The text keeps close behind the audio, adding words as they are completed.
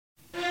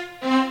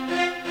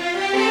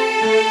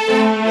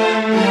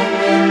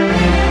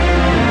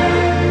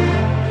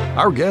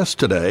Our guest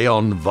today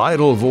on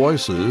Vital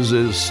Voices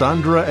is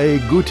Sandra A.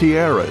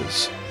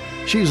 Gutierrez.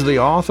 She's the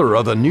author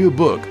of a new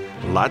book,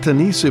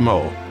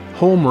 Latinísimo,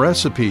 Home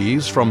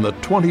Recipes from the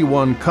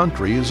 21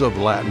 Countries of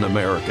Latin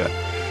America.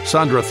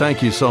 Sandra,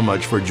 thank you so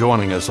much for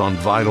joining us on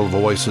Vital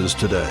Voices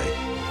today.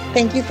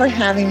 Thank you for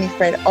having me,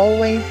 Fred.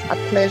 Always a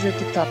pleasure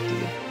to talk to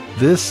you.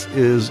 This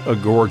is a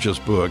gorgeous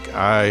book.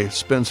 I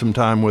spent some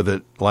time with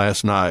it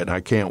last night. I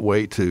can't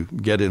wait to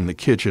get in the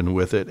kitchen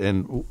with it.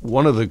 And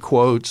one of the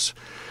quotes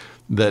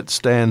that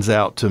stands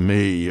out to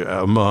me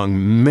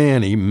among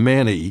many,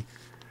 many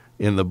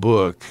in the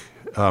book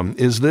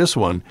is this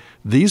one.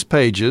 These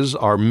pages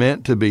are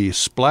meant to be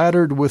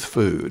splattered with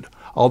food.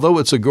 Although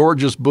it's a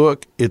gorgeous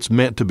book, it's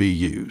meant to be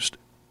used.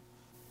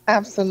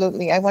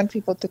 Absolutely. I want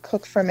people to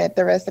cook from it.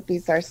 The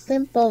recipes are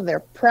simple,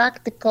 they're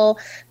practical,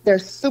 they're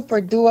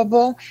super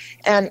doable,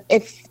 and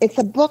it's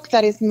a book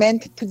that is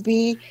meant to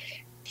be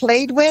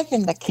played with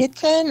in the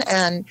kitchen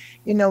and,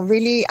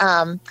 really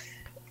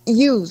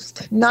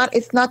used.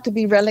 It's not to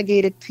be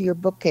relegated to your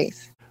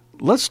bookcase.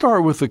 Let's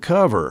start with the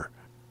cover.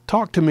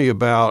 Talk to me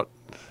about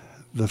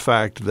the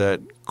fact that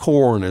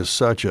corn is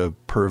such a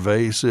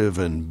pervasive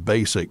and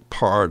basic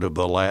part of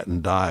the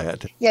Latin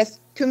diet. Yes,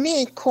 to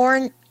me,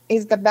 corn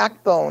is the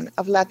backbone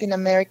of Latin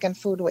American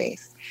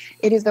foodways.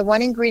 It is the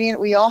one ingredient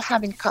we all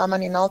have in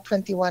common in all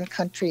 21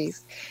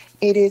 countries.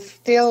 It is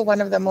still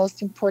one of the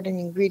most important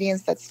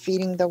ingredients that's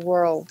feeding the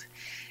world.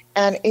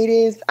 And it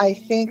is, I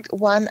think,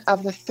 one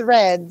of the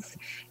threads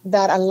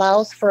that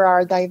allows for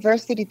our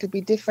diversity to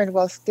be different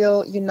while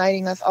still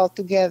uniting us all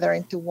together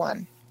into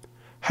one.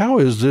 How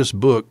is this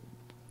book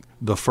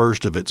the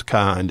first of its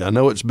kind? I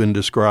know it's been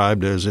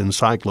described as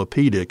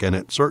encyclopedic, and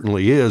it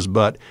certainly is,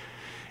 but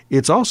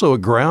it's also a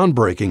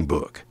groundbreaking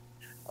book.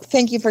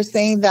 Thank you for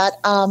saying that.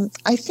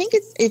 I think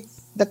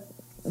it's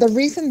the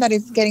reason that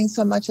it's getting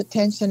so much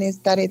attention is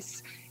that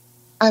it's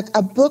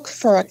a book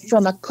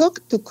from a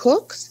cook to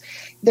cooks.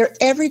 They're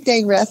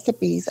everyday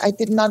recipes. I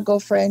did not go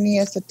for any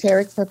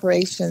esoteric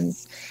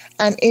preparations.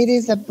 And it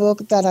is a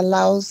book that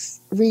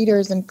allows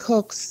readers and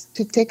cooks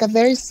to take a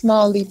very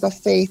small leap of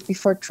faith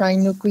before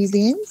trying new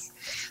cuisines.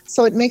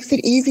 So it makes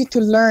it easy to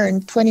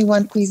learn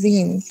 21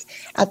 cuisines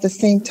at the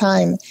same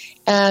time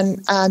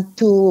and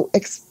to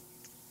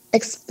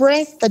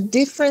express the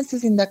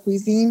differences in the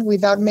cuisine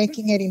without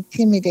making it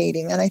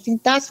intimidating. And I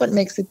think that's what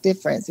makes it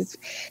different. It's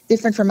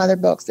different from other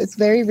books. It's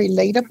very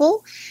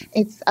relatable.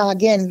 It's,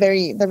 again,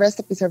 the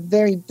recipes are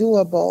very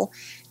doable.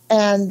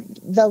 And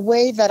the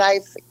way that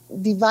I've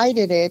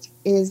divided it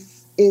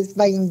is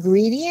by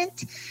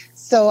ingredient.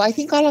 So I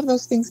think all of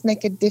those things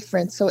make it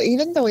different. So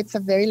even though it's a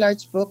very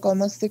large book,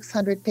 almost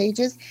 600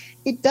 pages,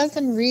 it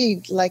doesn't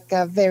read like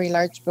a very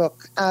large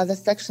book. The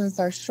sections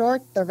are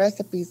short, the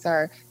recipes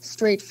are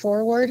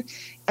straightforward,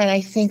 and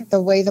I think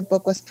the way the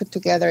book was put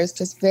together is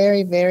just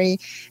very, very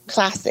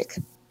classic.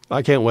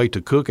 I can't wait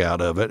to cook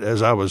out of it.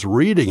 As I was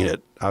reading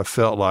it, I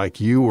felt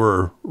like you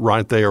were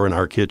right there in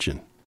our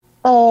kitchen.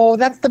 Oh,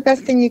 that's the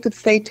best thing you could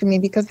say to me,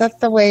 because that's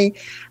the way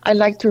I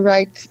like to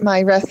write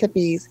my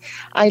recipes.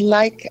 I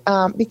like,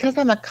 because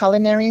I'm a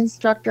culinary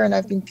instructor and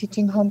I've been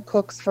teaching home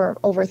cooks for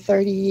over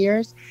 30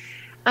 years,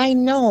 I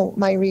know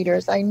my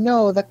readers, I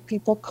know the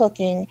people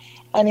cooking,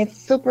 and it's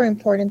super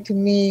important to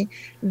me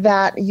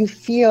that you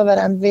feel that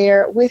I'm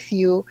there with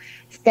you,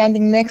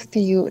 standing next to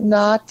you,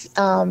 not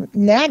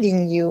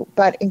nagging you,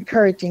 but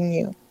encouraging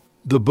you.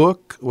 The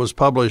book was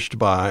published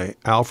by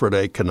Alfred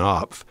A.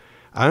 Knopf.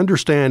 I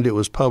understand it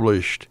was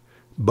published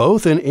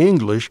both in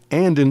English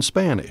and in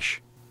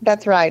Spanish.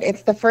 That's right.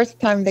 It's the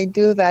first time they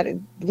do that.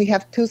 We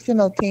have two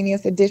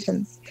simultaneous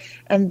editions,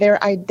 and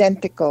they're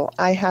identical.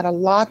 I had a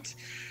lot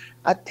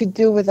to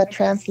do with the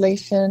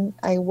translation.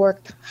 I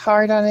worked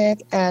hard on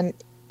it, and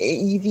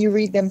if you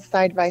read them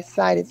side by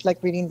side, it's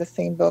like reading the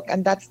same book,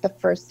 and that's the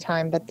first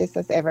time that this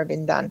has ever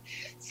been done.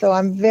 So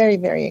I'm very,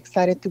 very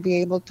excited to be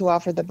able to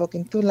offer the book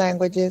in 2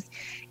 languages.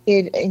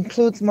 It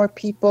includes more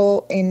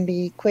people in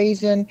the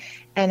equation,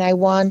 and I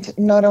want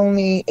not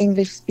only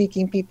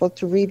English-speaking people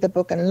to read the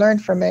book and learn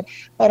from it,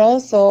 but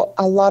also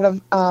a lot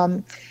of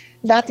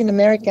Latin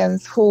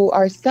Americans who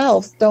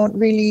ourselves don't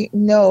really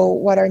know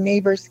what our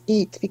neighbors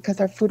eat because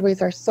our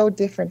foodways are so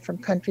different from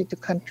country to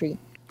country.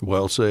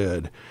 Well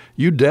said.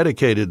 You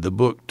dedicated the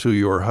book to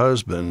your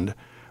husband.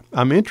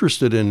 I'm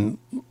interested in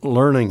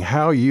learning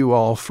how you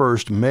all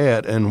first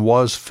met, and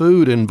was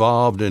food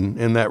involved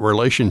in that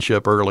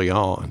relationship early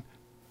on?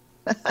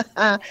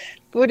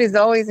 Food is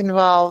always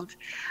involved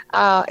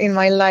in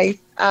my life.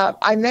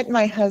 I met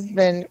my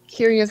husband,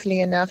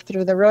 curiously enough,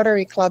 through the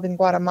Rotary Club in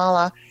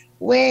Guatemala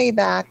way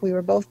back. We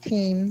were both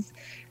teens,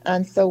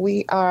 and so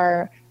we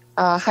are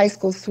high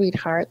school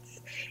sweethearts.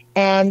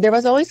 And there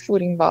was always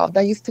food involved.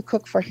 I used to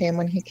cook for him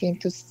when he came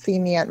to see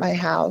me at my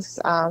house.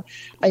 I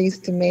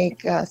used to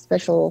make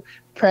special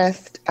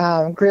pressed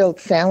grilled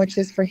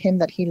sandwiches for him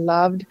that he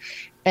loved,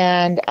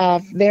 and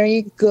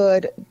very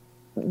good,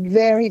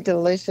 very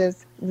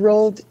delicious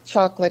rolled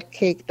chocolate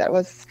cake that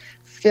was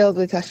filled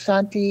with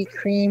Ashanti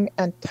cream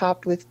and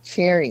topped with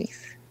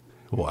cherries.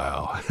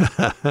 Wow.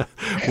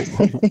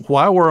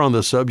 While we're on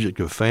the subject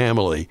of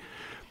family,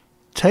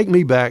 take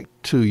me back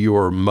to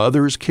your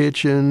mother's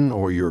kitchen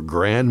or your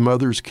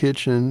grandmother's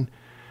kitchen,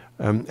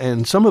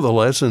 and some of the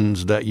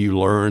lessons that you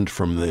learned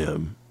from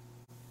them.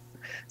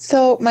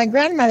 So my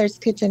grandmother's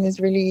kitchen is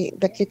really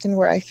the kitchen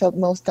where I felt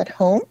most at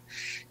home.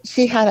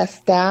 She had a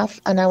staff,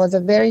 and I was a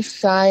very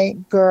shy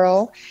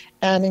girl.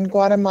 And in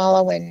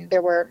Guatemala, when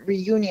there were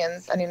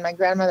reunions, and in my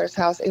grandmother's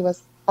house, it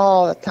was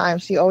all the time.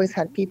 She always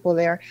had people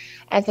there.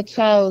 As a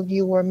child,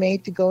 you were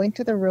made to go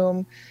into the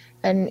room,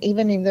 and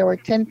even if there were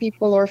 10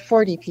 people or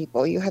 40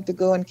 people, you had to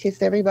go and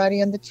kiss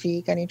everybody on the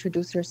cheek and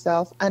introduce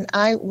yourself. And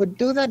I would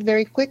do that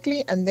very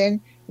quickly and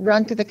then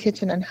run to the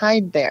kitchen and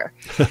hide there.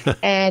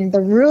 And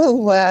the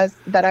rule was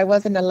that I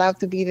wasn't allowed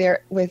to be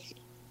there if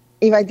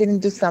I didn't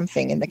do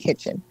something in the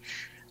kitchen.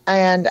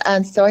 And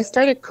so I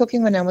started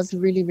cooking when I was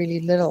really,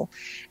 really little.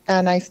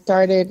 And I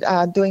started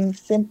doing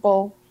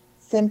simple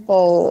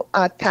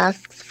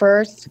tasks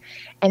first.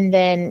 And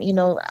then,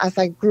 as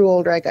I grew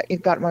older,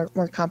 it got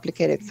more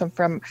complicated. So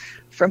from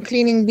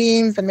cleaning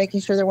beans and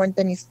making sure there weren't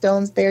any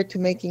stones there, to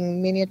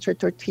making miniature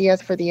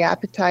tortillas for the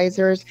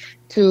appetizers,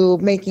 to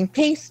making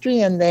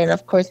pastry, and then,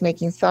 of course,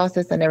 making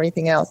sauces and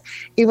everything else.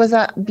 It was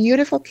a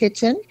beautiful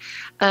kitchen.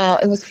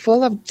 It was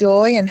full of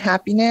joy and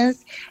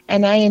happiness,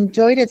 and I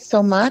enjoyed it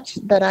so much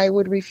that I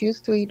would refuse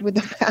to eat with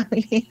the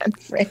family and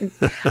friends.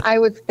 I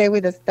would stay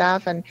with the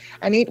staff and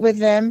eat with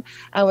them.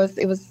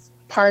 It was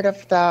part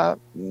of the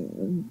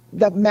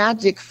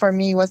magic for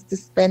me, was to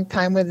spend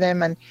time with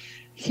them and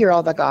hear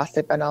all the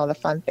gossip and all the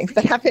fun things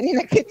that happen in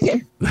the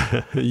kitchen.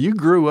 You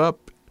grew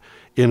up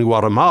in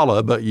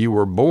Guatemala, but you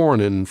were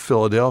born in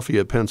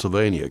Philadelphia,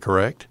 Pennsylvania,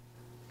 correct?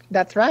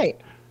 That's right.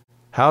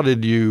 How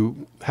did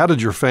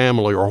your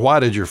family, or why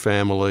did your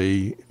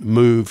family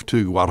move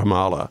to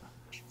Guatemala?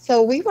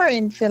 So we were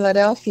in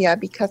Philadelphia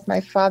because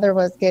my father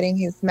was getting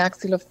his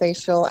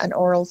maxillofacial and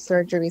oral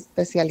surgery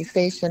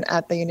specialization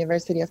at the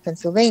University of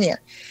Pennsylvania.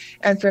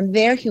 And from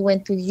there, he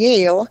went to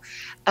Yale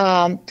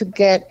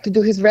to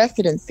do his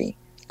residency.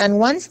 And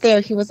once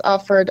there, he was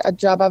offered a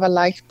job of a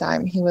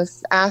lifetime. He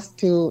was asked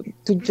to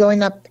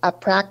join up a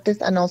practice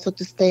and also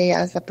to stay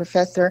as a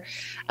professor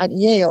at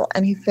Yale.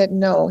 And he said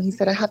no. He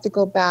said, I have to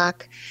go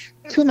back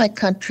to my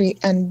country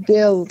and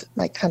build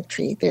my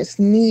country. There's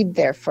need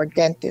there for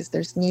dentists.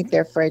 There's need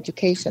there for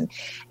education.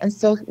 And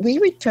so we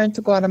returned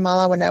to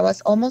Guatemala when I was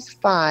almost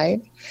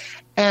 5.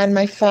 And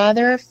my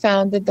father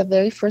founded the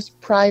very first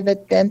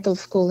private dental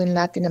school in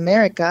Latin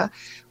America,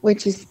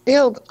 which is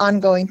still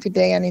ongoing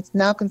today, and it's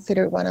now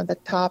considered one of the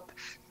top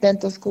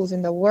dental schools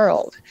in the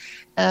world,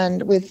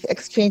 and with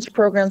exchange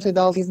programs with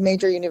all these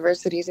major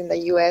universities in the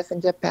US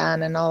and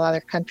Japan and all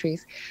other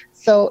countries.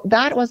 So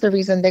that was the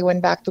reason they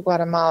went back to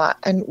Guatemala.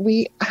 And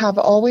we have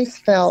always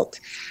felt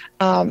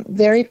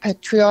very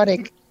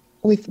patriotic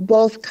with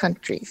both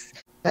countries.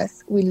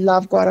 Yes, we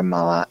love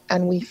Guatemala,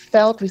 and we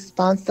felt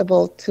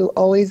responsible to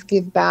always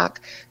give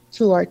back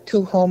to our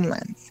two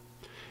homelands.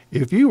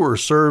 If you were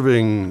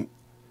serving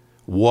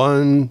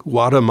one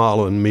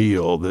Guatemalan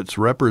meal that's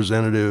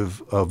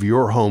representative of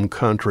your home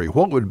country,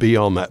 what would be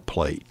on that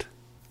plate?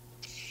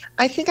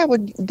 I think I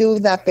would do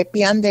the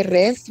pepián de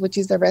res, which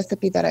is the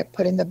recipe that I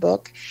put in the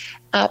book.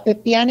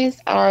 Pepianes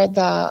are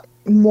the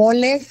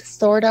moles,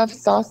 sort of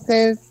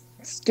sauces,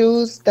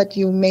 stews that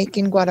you make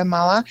in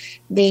Guatemala.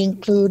 They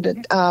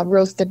include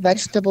roasted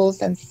vegetables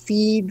and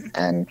seeds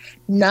and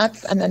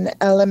nuts and an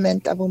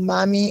element of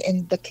umami.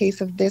 In the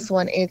case of this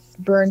one, it's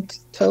burnt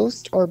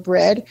toast or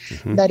bread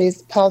that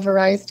is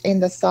pulverized in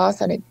the sauce,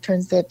 and it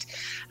turns it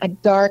a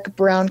dark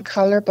brown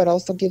color, but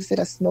also gives it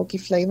a smoky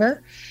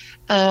flavor.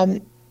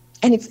 And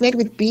it's made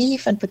with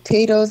beef and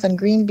potatoes and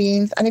green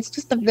beans, and it's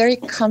just a very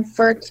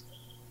comfortable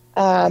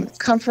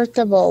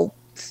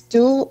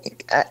stew.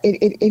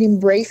 It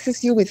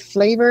embraces you with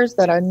flavors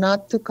that are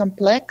not too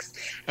complex,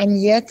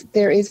 and yet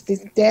there is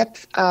this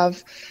depth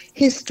of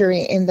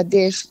history in the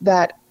dish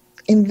that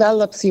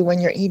envelops you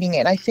when you're eating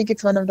it. I think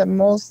it's one of the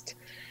most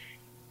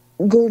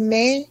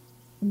gourmet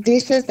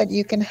dishes that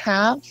you can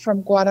have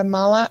from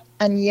Guatemala,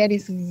 and yet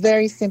it's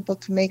very simple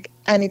to make,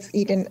 and it's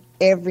eaten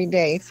every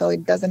day, so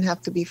it doesn't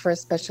have to be for a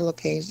special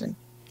occasion.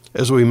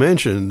 As we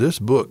mentioned, this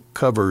book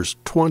covers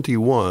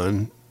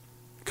 21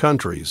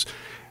 countries.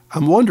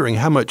 I'm wondering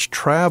how much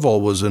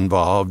travel was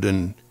involved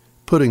in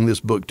putting this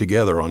book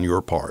together on your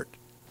part.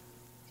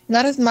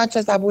 Not as much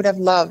as I would have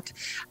loved.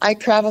 I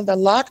traveled a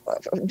lot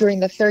during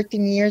the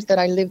 13 years that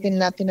I lived in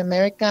Latin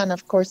America, and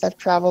of course I've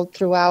traveled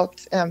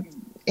throughout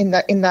in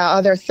the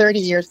other 30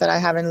 years that I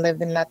haven't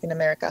lived in Latin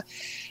America.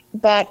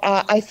 But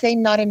I say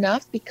not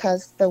enough,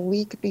 because the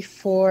week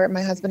before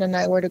my husband and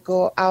I were to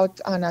go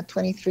out on a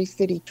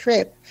 23-city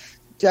trip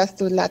just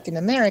to Latin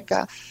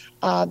America,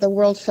 the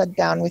world shut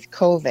down with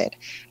COVID.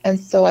 And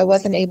so I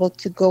wasn't able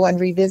to go and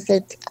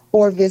revisit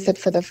or visit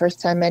for the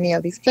first time many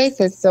of these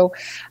places. So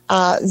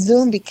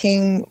Zoom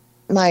became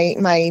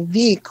my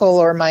vehicle,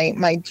 or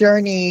my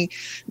journey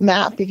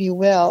map, if you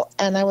will.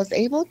 And I was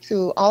able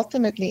to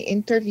ultimately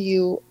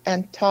interview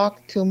and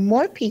talk to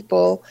more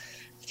people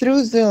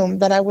through Zoom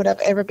than I would have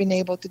ever been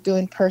able to do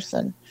in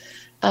person.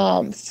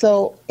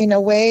 So in a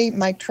way,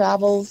 my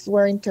travels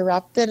were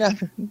interrupted.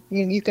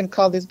 You can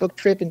call this book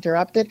trip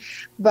interrupted,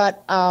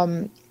 but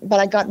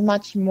I got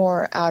much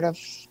more out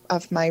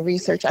of my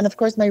research. And of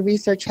course, my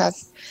research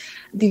has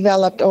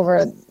developed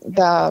over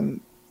the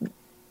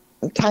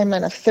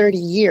timeline of 30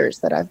 years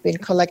that I've been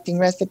collecting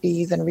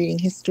recipes and reading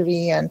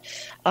history and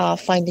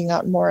finding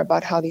out more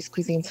about how these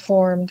cuisines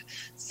formed.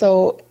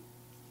 So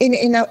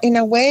in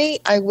a way,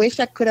 I wish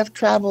I could have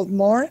traveled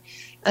more.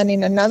 And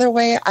in another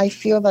way, I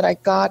feel that I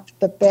got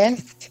the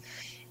best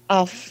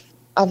of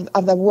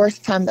the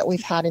worst time that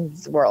we've had in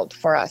this world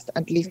for us,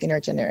 at least in our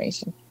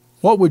generation.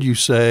 What would you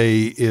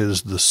say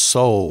is the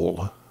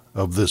soul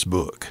of this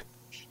book?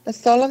 The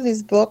soul of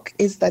this book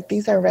is that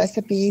these are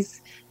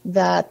recipes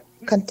that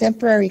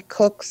contemporary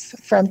cooks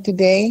from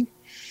today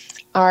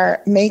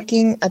are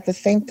making at the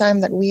same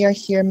time that we are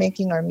here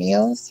making our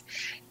meals,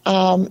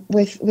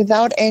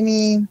 without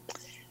any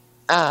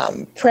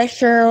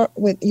pressure,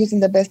 with using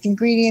the best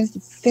ingredients.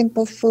 It's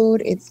simple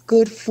food, it's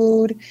good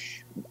food,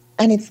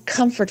 and it's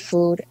comfort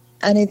food,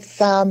 and it's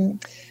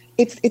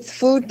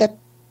food that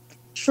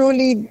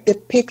truly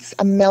depicts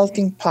a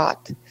melting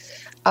pot,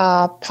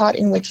 a pot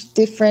in which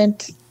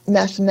different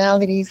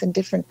nationalities and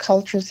different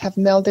cultures have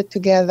melded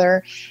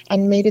together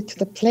and made it to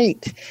the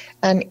plate.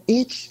 And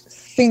each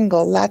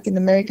single Latin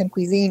American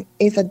cuisine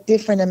is a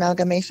different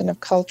amalgamation of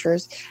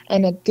cultures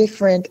and a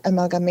different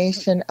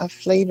amalgamation of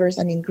flavors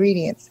and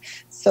ingredients,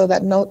 so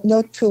that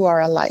no two are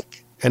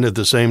alike. And at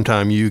the same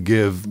time, you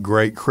give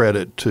great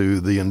credit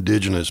to the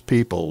indigenous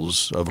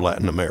peoples of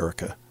Latin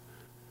America.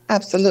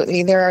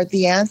 Absolutely. There are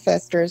the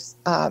ancestors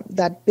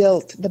that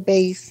built the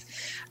base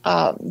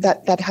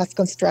that has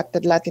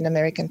constructed Latin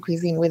American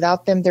cuisine.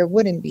 Without them, there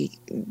wouldn't be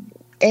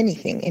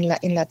anything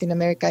in Latin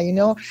America. You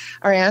know,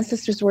 our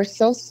ancestors were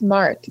so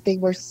smart. They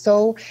were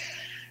so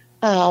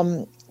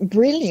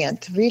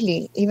brilliant,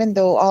 really, even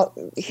though all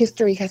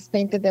history has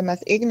painted them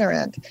as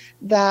ignorant,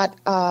 that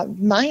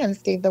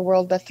Mayans gave the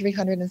world the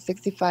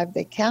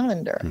 365-day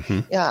calendar.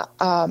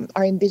 Mm-hmm.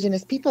 Our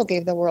indigenous people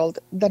gave the world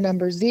the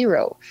number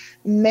 0.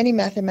 Many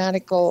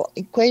mathematical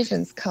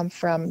equations come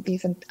from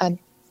these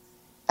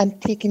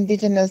antique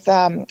indigenous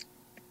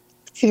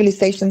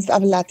civilizations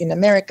of Latin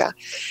America.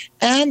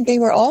 And they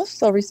were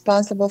also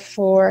responsible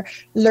for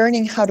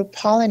learning how to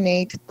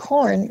pollinate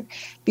corn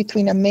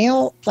between a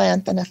male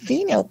plant and a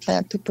female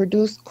plant to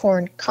produce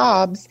corn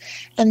cobs,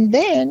 and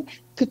then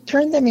to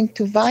turn them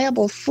into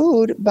viable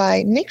food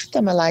by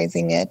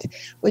nixtamalizing it,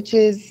 which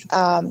is,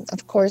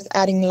 of course,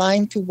 adding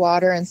lime to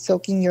water and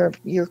soaking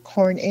your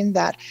corn in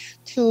that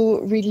to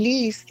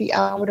release the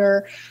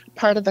outer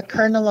part of the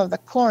kernel of the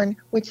corn,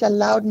 which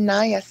allowed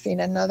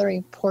niacin and other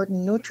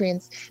important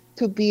nutrients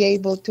to be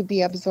able to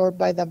be absorbed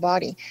by the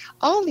body.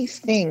 All these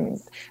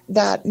things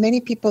that many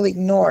people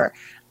ignore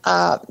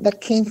that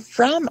came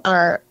from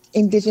our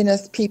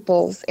indigenous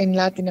peoples in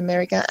Latin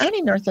America and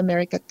in North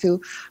America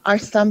too are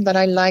some that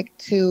I like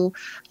to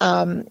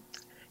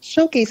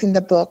showcase in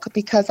the book,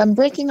 because I'm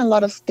breaking a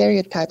lot of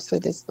stereotypes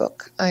with this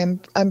book. I'm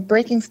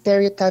breaking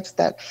stereotypes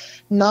that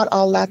not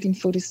all Latin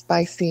food is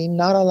spicy,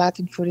 not all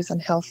Latin food is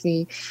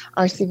unhealthy.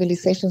 Our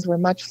civilizations were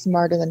much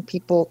smarter than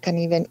people can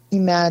even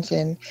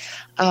imagine.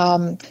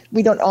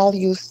 We don't all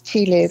use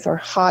chiles or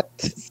hot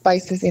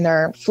spices in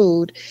our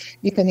food,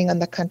 depending on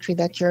the country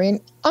that you're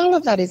in. All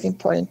of that is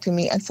important to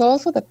me. And so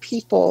also the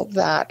people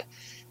that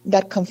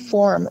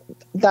conform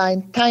the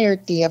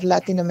entirety of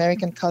Latin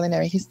American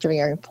culinary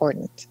history are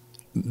important.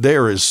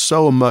 There is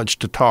so much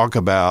to talk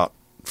about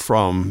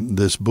from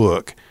this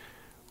book.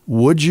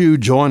 Would you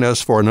join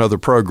us for another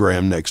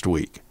program next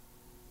week?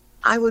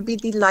 I would be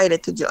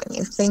delighted to join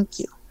you. Thank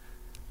you.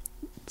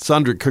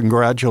 Sandra,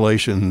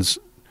 congratulations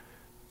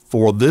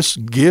for this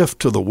gift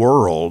to the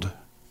world.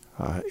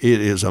 It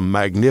is a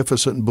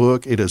magnificent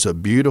book. It is a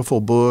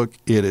beautiful book.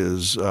 It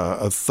is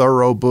a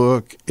thorough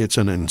book. It's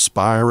an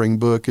inspiring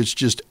book. It's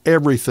just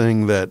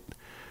everything that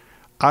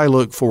I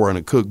look for in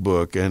a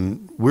cookbook,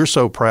 and we're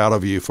so proud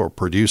of you for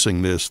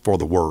producing this for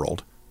the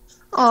world.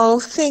 Oh,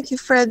 thank you,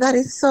 Fred. That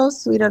is so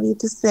sweet of you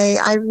to say.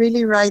 I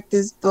really write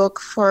this book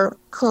for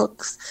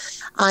cooks.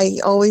 I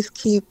always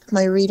keep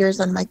my readers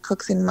and my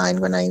cooks in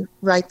mind when I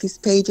write these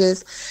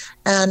pages,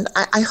 and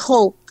I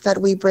hope that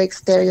we break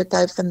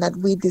stereotypes and that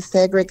we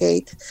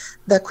desegregate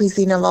the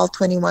cuisine of all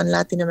 21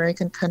 Latin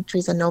American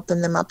countries and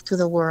open them up to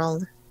the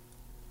world.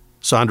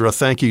 Sandra,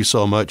 thank you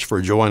so much for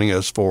joining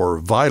us for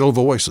Vital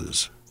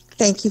Voices.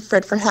 Thank you,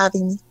 Fred, for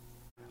having me.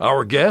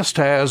 Our guest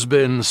has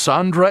been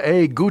Sandra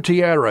A.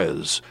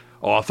 Gutierrez,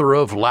 author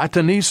of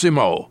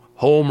Latinísimo,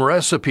 Home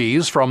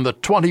Recipes from the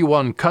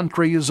 21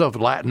 Countries of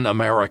Latin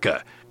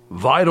America.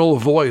 Vital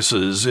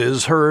Voices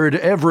is heard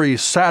every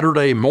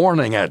Saturday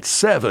morning at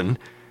 7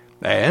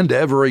 and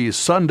every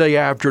Sunday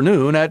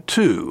afternoon at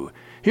 2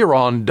 here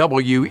on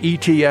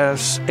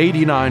WETS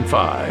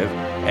 89.5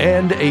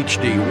 and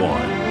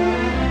HD1.